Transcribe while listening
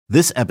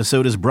This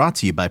episode is brought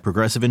to you by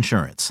Progressive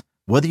Insurance.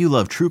 Whether you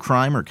love true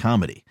crime or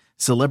comedy,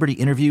 celebrity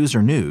interviews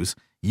or news,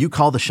 you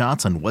call the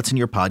shots on what's in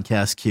your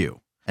podcast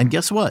queue. And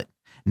guess what?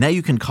 Now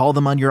you can call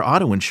them on your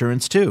auto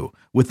insurance too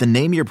with the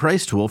Name Your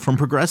Price tool from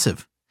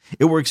Progressive.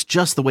 It works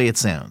just the way it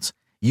sounds.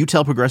 You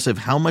tell Progressive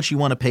how much you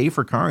want to pay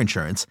for car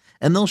insurance,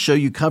 and they'll show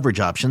you coverage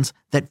options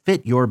that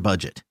fit your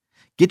budget.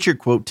 Get your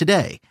quote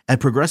today at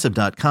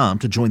Progressive.com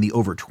to join the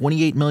over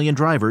 28 million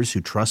drivers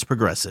who trust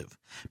Progressive.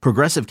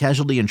 Progressive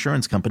Casualty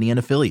Insurance Company and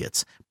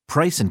Affiliates.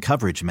 Price and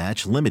coverage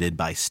match limited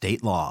by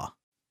state law.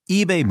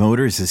 eBay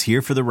Motors is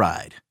here for the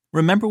ride.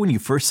 Remember when you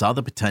first saw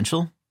the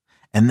potential?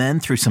 And then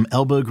through some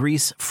elbow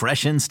grease,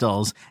 fresh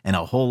installs, and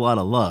a whole lot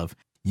of love,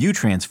 you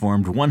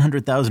transformed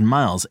 100,000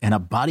 miles and a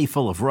body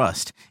full of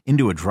rust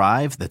into a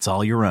drive that's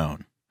all your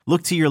own.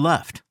 Look to your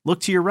left.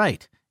 Look to your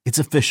right. It's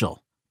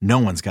official. No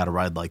one's got a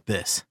ride like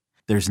this.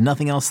 There's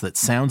nothing else that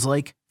sounds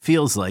like,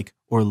 feels like,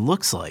 or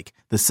looks like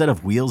the set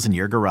of wheels in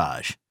your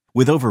garage.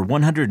 With over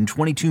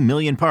 122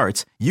 million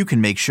parts, you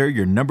can make sure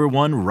your number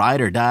one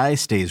ride or die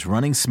stays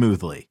running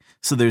smoothly.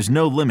 So there's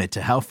no limit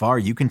to how far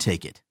you can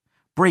take it.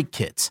 Brake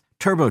kits,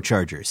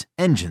 turbochargers,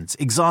 engines,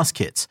 exhaust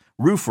kits,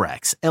 roof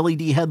racks,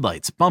 LED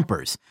headlights,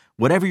 bumpers,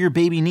 whatever your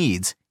baby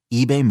needs,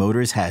 eBay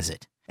Motors has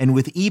it. And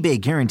with eBay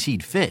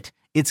Guaranteed Fit,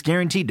 it's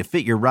guaranteed to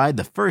fit your ride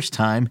the first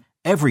time,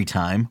 every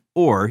time,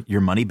 or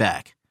your money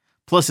back.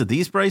 Plus, at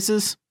these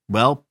prices,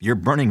 well, you're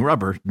burning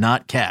rubber,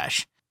 not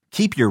cash.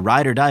 Keep your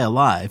ride or die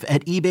alive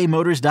at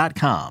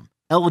ebaymotors.com.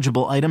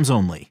 Eligible items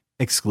only.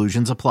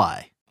 Exclusions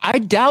apply. I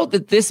doubt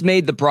that this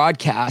made the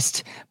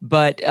broadcast,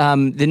 but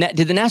did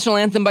the national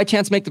anthem by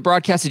chance make the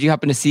broadcast? Did you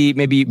happen to see?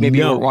 Maybe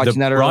you were watching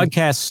that. The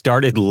broadcast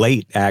started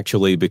late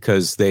actually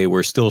because they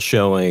were still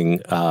showing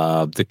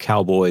the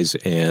Cowboys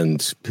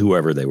and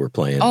whoever they were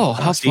playing. Oh,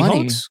 how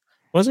funny!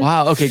 Was it?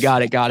 Wow. Okay.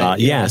 Got it.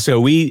 Yeah.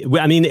 So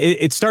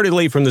it started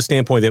late from the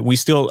standpoint that we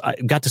still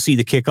got to see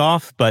the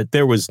kickoff, but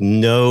there was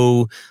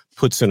no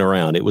putzing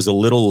around. It was a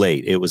little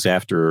late. It was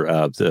after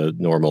the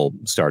normal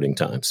starting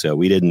time.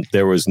 So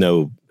there was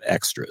no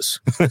extras.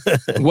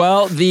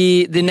 Well,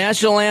 the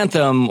national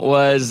anthem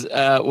was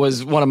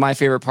one of my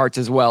favorite parts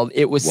as well.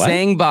 It was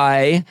sang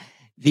by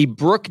the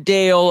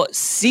Brookdale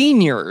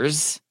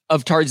Seniors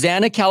of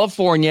Tarzana,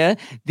 California.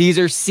 These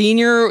are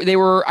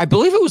I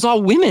believe it was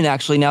all women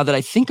actually, now that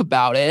I think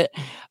about it.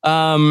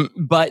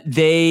 But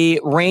they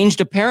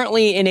ranged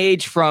apparently in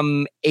age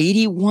from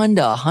 81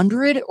 to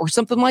 100 or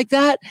something like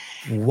that.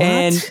 What?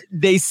 And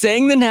they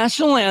sang the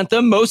national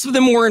anthem. Most of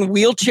them were in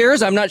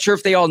wheelchairs. I'm not sure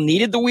if they all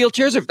needed the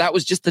wheelchairs or if that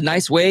was just a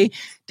nice way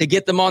to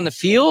get them on the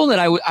field.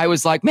 And I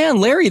was like, man,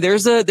 Larry,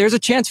 there's a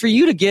chance for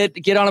you to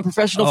get on a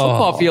professional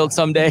football field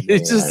someday.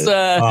 It's just,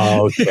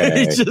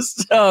 okay. It's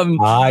just,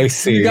 I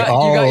see. You got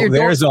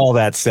there's all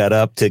that set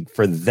up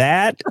for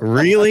that.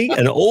 Really?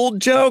 An old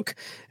joke?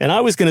 And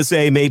I was going to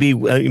say maybe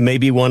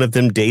one of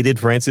them dated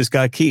Francis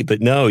Scott Key,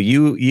 but no,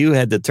 you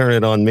had to turn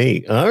it on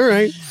me. All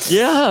right.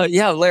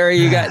 Yeah,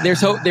 Larry,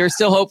 there's hope. There's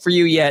still hope for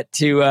you yet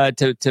to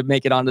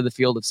make it onto the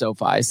field of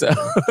SoFi. So.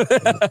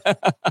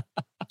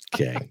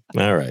 Okay.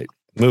 All right.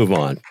 Move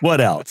on. What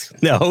else?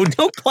 No,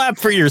 don't clap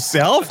for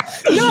yourself.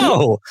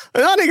 No,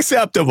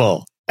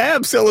 unacceptable.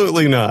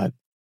 Absolutely not.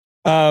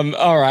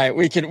 All right,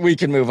 we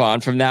can move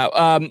on from that.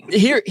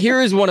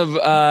 Here is one of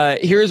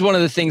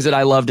the things that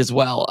I loved as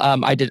well.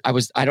 I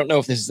don't know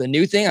if this is a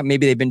new thing.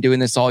 Maybe they've been doing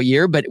this all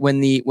year, but when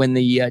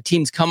the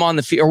teams come on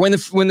the field, or when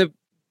the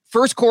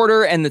first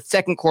quarter and the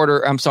second quarter,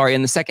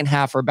 and the second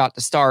half are about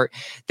to start,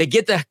 they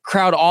get the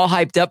crowd all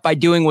hyped up by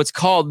doing what's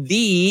called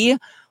the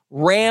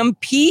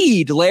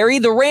Rampede, Larry,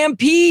 the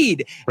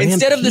Rampede.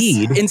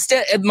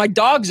 Instead, my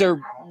dogs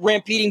are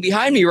rampeding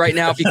behind me right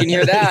now. If you can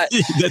hear that,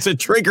 that's a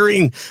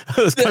triggering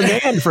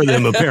command for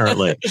them.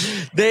 Apparently,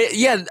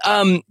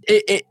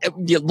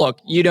 look,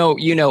 you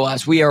know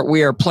us. We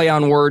are play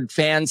on word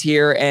fans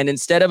here, and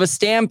instead of a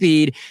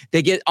stampede,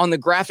 they get on the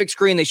graphic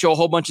screen. They show a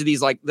whole bunch of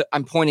these.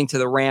 I'm pointing to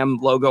the Ram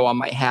logo on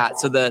my hat,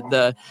 so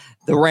the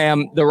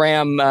Ram.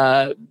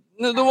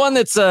 The one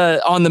that's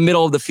on the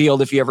middle of the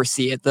field, if you ever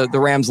see it, the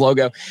Rams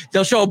logo.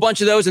 They'll show a bunch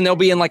of those, and they'll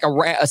be in like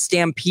a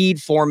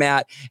stampede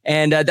format,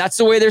 and that's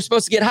the way they're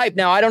supposed to get hyped.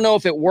 Now, I don't know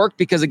if it worked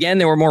because, again,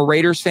 there were more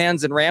Raiders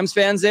fans than Rams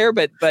fans there,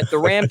 but the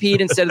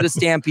Rampede instead of the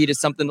Stampede is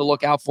something to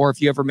look out for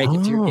if you ever make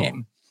it to your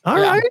game. All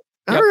right.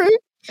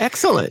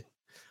 Excellent.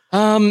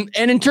 And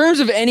in terms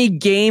of any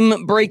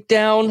game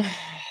breakdown,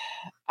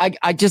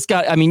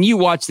 you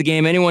watched the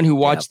game. Anyone who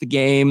watched the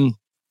game,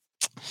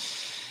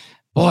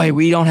 boy,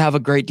 we don't have a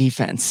great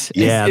defense.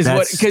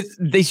 Because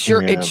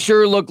it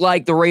sure looked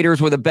like the Raiders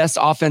were the best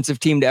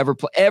offensive team to ever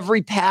play.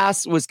 Every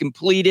pass was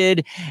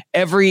completed.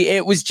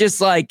 It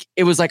was like,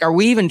 are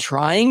we even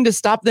trying to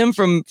stop them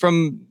from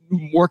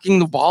working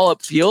the ball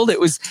upfield?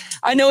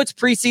 I know it's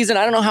preseason.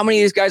 I don't know how many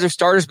of these guys are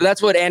starters, but that's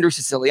what Andrew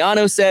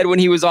Siciliano said when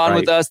he was on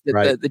with us,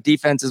 that the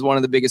defense is one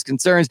of the biggest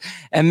concerns.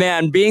 And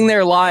man, being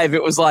there live,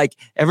 it was like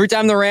every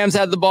time the Rams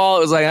had the ball,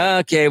 it was like,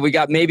 okay, we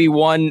got maybe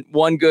one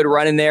good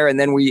run in there, and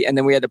then we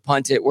had to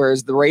punt it.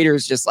 Whereas the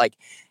Raiders just like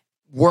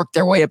work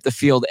their way up the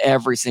field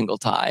every single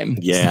time.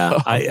 Yeah, so.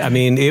 I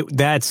mean,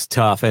 that's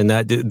tough. And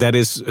that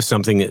is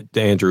something that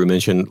Andrew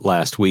mentioned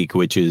last week,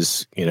 which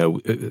is,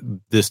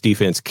 this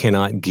defense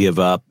cannot give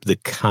up the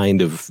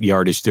kind of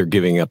yardage they're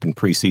giving up in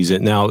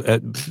preseason. Now,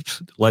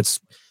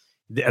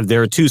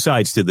 there are two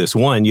sides to this.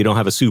 One, you don't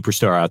have a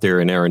superstar out there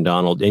in Aaron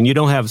Donald, and you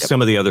don't have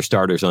some of the other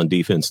starters on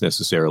defense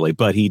necessarily.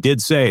 But he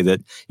did say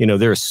that,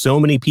 there are so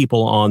many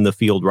people on the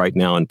field right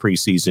now in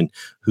preseason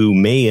who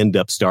may end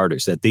up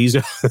starters, that these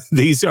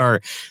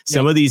are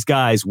some of these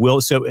guys will.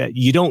 So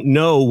you don't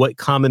know what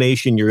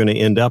combination you're going to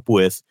end up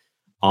with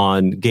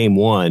on game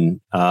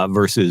one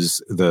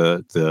versus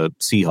the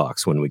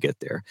Seahawks when we get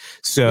there.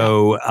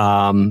 So,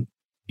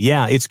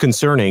 yeah, it's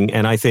concerning,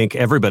 and I think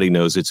everybody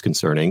knows it's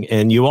concerning.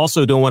 And you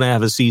also don't want to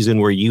have a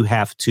season where you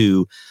have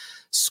to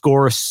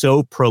score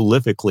so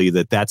prolifically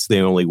that that's the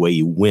only way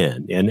you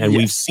win. And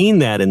we've seen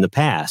that in the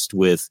past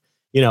with,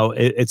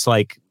 it's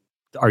like,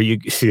 do you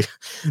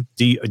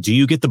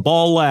get the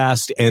ball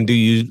last, and do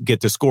you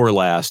get to score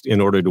last in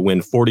order to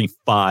win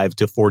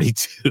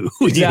 45-42?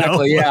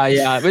 Exactly.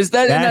 Yeah.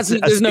 That's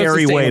a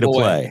scary way to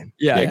play.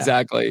 Yeah,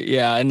 exactly.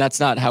 Yeah, and that's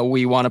not how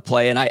we want to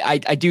play. And I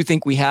do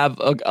think we have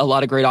a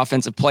lot of great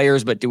offensive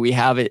players, but do we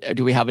have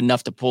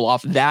enough to pull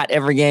off that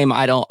every game?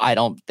 I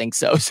don't think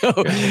so. So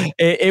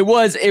it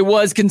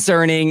was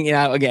concerning.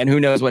 Again,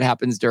 who knows what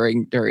happens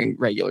during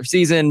regular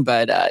season,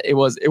 but it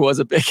was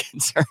a bit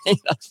concerning.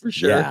 That's for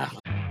sure. Yeah.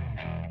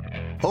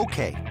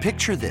 Okay,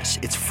 picture this.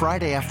 It's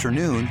Friday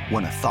afternoon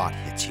when a thought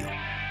hits you.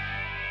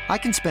 I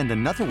can spend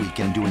another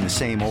weekend doing the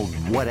same old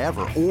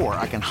whatever, or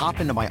I can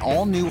hop into my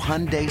all-new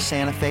Hyundai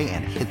Santa Fe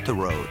and hit the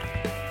road.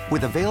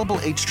 With available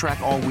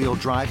H-Track all-wheel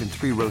drive and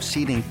 3-row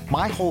seating,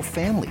 my whole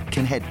family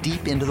can head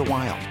deep into the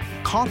wild.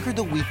 Conquer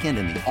the weekend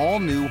in the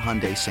all-new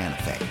Hyundai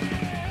Santa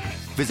Fe.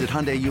 Visit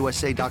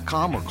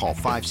HyundaiUSA.com or call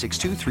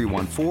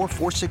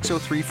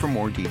 562-314-4603 for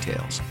more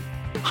details.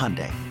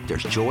 Hyundai,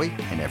 there's joy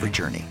in every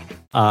journey.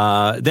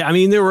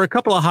 There were a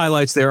couple of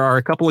highlights. There are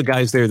a couple of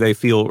guys there they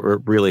feel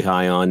really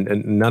high on,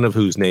 and none of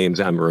whose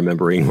names I'm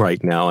remembering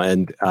right now.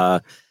 And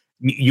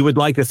you would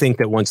like to think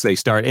that once they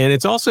start, and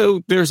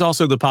there's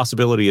also the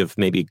possibility of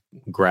maybe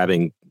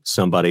grabbing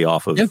somebody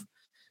off of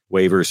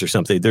waivers or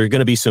something. There are going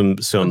to be some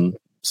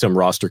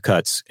roster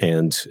cuts,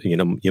 and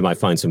you might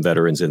find some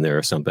veterans in there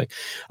or something.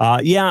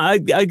 I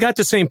got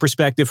the same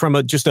perspective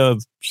from just a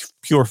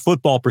pure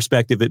football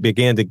perspective. It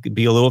began to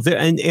be a little bit,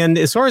 and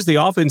as far as the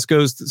offense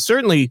goes,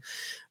 certainly,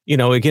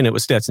 again, it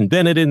was Stetson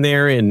Bennett in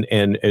there, and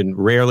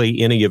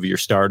rarely any of your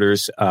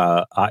starters.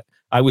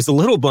 I was a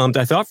little bummed.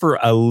 I thought for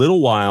a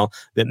little while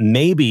that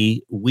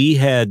maybe we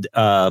had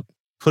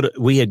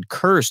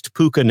cursed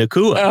Puka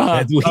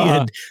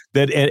Nacua.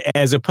 That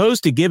as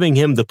opposed to giving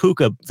him the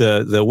Puka,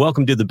 the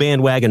welcome to the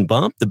bandwagon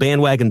bump,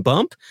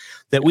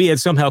 that we had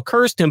somehow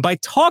cursed him by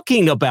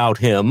talking about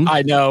him.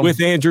 I know, with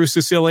Andrew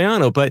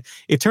Siciliano, but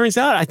it turns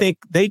out I think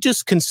they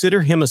just consider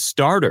him a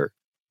starter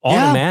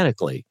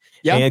automatically.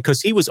 Yeah, and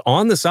because he was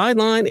on the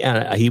sideline,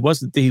 and he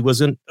wasn't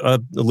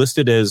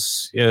listed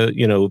as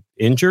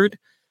injured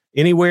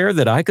anywhere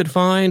that I could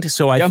find.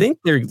 So I think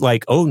they're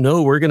like, oh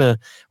no, we're gonna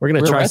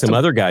try some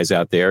other guys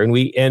out there.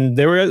 And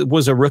there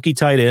was a rookie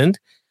tight end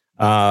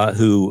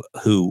who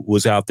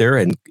was out there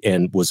and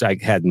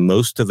had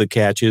most of the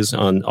catches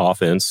on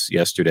offense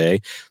yesterday.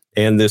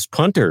 And this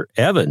punter,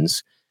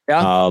 Evans.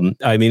 Yeah.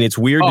 It's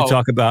weird to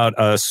talk about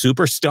a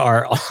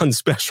superstar on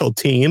special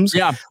teams.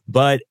 Yeah.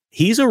 But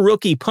he's a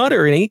rookie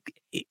punter, and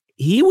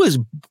he was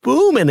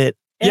booming it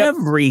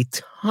every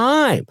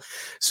time.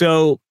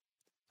 So.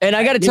 And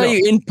I got to tell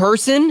you, in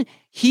person,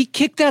 he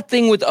kicked that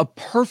thing with a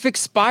perfect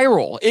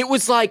spiral. It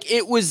was like,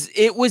 it was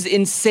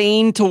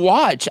insane to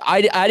watch. I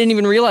didn't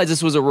even realize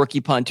this was a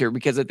rookie punter,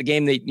 because at the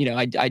game,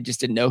 I just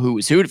didn't know who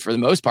was who for the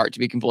most part, to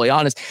be completely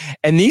honest.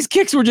 And these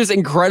kicks were just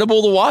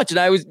incredible to watch. And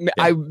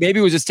I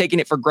maybe was just taking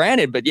it for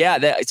granted, but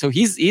so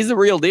he's the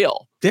real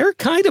deal. They're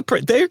kind of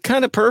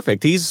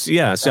perfect. So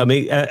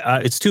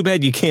it's too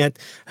bad you can't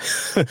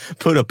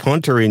put a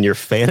punter in your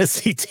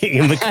fantasy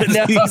team, because he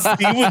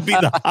would be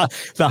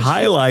the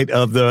highlight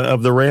of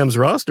the Rams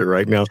roster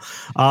right now.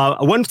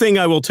 One thing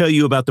I will tell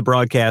you about the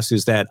broadcast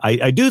is that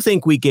I do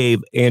think we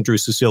gave Andrew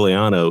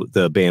Siciliano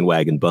the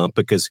bandwagon bump,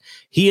 because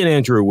he and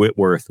Andrew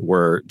Whitworth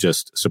were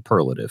just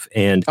superlative,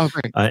 and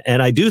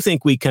I do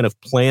think we kind of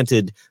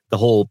planted the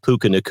whole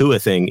Puka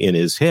Nacua thing in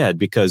his head,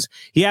 because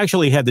he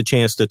actually had the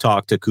chance to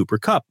talk to Cooper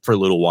Kupp for a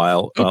little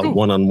while,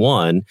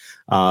 one-on-one,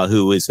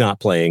 who is not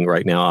playing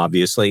right now,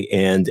 obviously.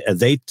 And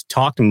they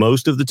talked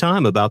most of the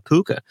time about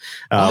Puka,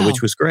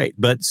 which was great.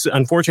 But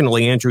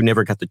unfortunately, Andrew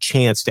never got the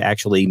chance to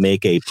actually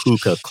make a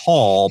Puka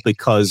call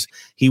because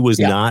he was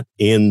not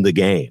in the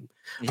game.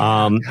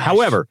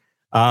 However,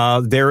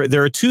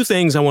 there are two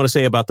things I want to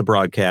say about the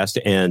broadcast,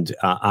 and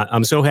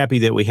I'm so happy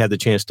that we had the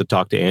chance to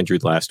talk to Andrew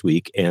last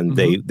week, and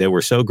they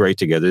were so great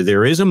together.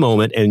 There is a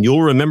moment, and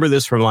you'll remember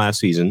this from last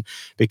season,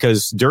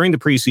 because during the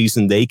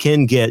preseason, they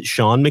can get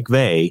Sean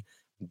McVay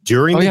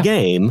during the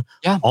game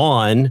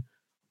on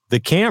the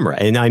camera.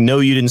 And I know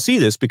you didn't see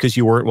this because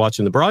you weren't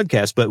watching the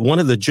broadcast, but one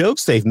of the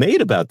jokes they've made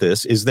about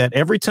this is that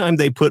every time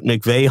they put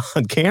McVay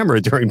on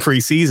camera during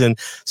preseason,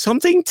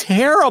 something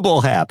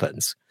terrible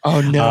happens.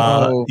 Oh,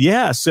 no.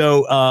 Yeah.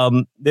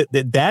 So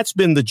that's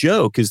been the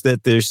joke, is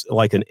that there's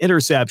like an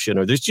interception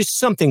or there's just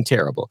something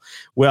terrible.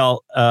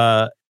 Well,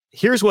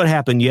 here's what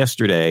happened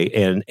yesterday.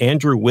 And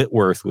Andrew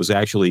Whitworth was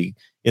actually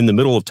in the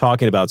middle of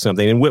talking about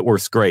something. And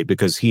Whitworth's great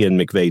because he and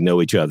McVay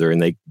know each other, and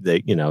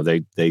they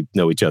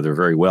know each other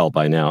very well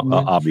by now,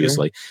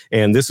 obviously. Sure.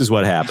 And this is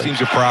what happened. Seems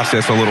to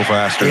process a little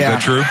faster. Yeah,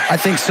 is that true? I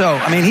think so.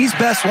 I mean, he's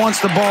best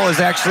once the ball is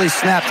actually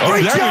snapped.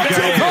 Great job,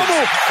 Jake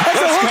Hummel. That's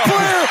a hook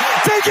player.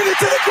 Taking it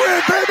to the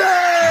grid, baby.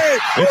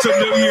 It's a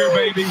new year,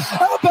 baby.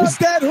 How about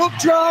that hook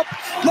drop?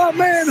 My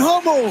man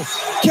Hummel,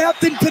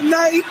 captain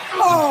tonight.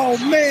 Oh,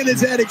 man, is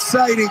that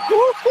exciting.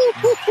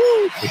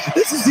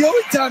 This is the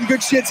only time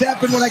good shit's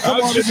happen when I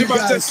come on with you guys.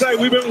 I was just about to say,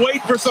 we've been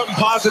waiting for something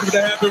positive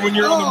to happen when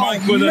you're on the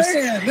mic with us.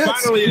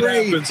 Finally, it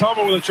happens.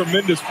 Hummel with a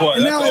tremendous play.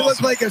 And now I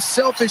look like a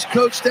selfish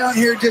coach down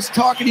here just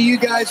talking to you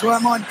guys while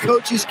I'm on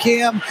coach's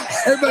cam.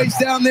 Everybody's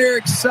down there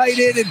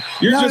excited. And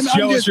you're just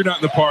jealous you're not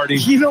in the party.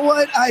 You know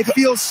what? I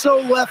feel so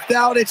left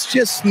out. It's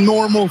just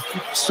normal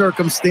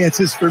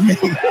circumstances for me.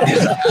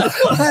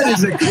 That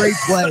is a great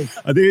play.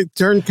 It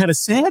turned kind of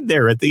sad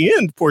there at the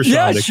end. Poor Sean.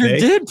 Yeah, sure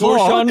did. Poor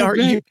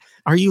Sean.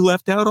 Are you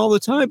left out all the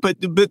time? But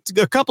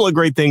a couple of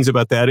great things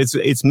about that.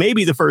 It's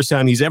maybe the first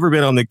time he's ever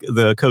been on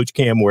the coach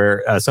cam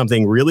where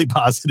something really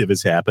positive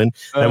has happened.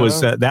 That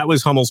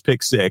was Hummel's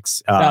pick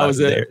six. That was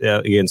it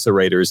against the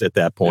Raiders at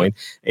that point.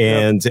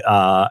 And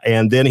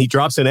then he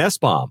drops an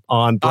S-bomb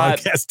on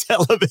broadcast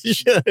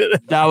television.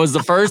 That was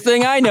the first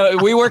thing I know.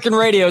 We work in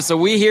radio, so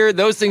we hear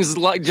those things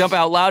jump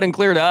out loud and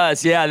clear to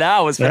us. Yeah, that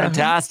was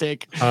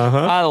fantastic.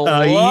 I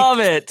love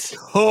it.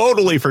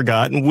 Totally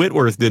forgotten.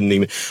 Whitworth didn't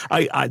even.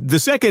 The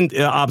second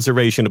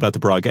observation about the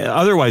broadcast.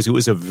 Otherwise, it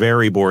was a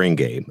very boring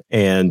game,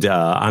 and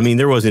I mean,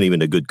 there wasn't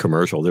even a good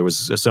commercial. There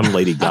was some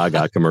Lady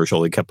Gaga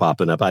commercial that kept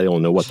popping up. I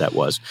don't know what that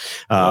was.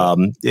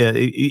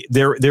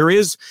 There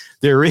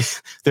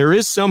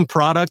is some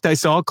product I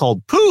saw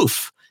called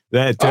Poof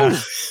that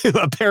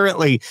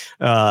apparently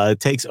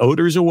takes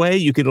odors away.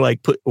 You can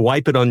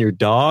wipe it on your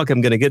dog.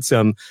 I'm going to get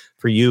some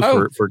for you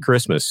for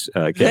Christmas.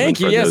 Kevin, thank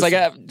you. Yes, I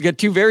got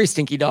two very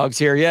stinky dogs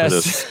here. Yes,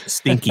 those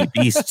stinky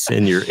beasts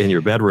in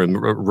your bedroom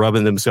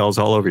rubbing themselves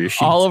all over your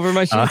sheets, all over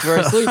my sheets where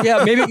I sleep.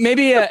 Yeah,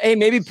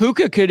 maybe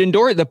Puka could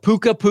endorse the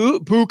Puka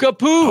Poof, the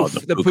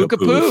Puka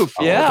Poof.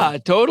 Yeah,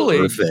 totally.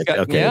 Perfect.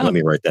 Okay, let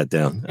me write that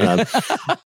down.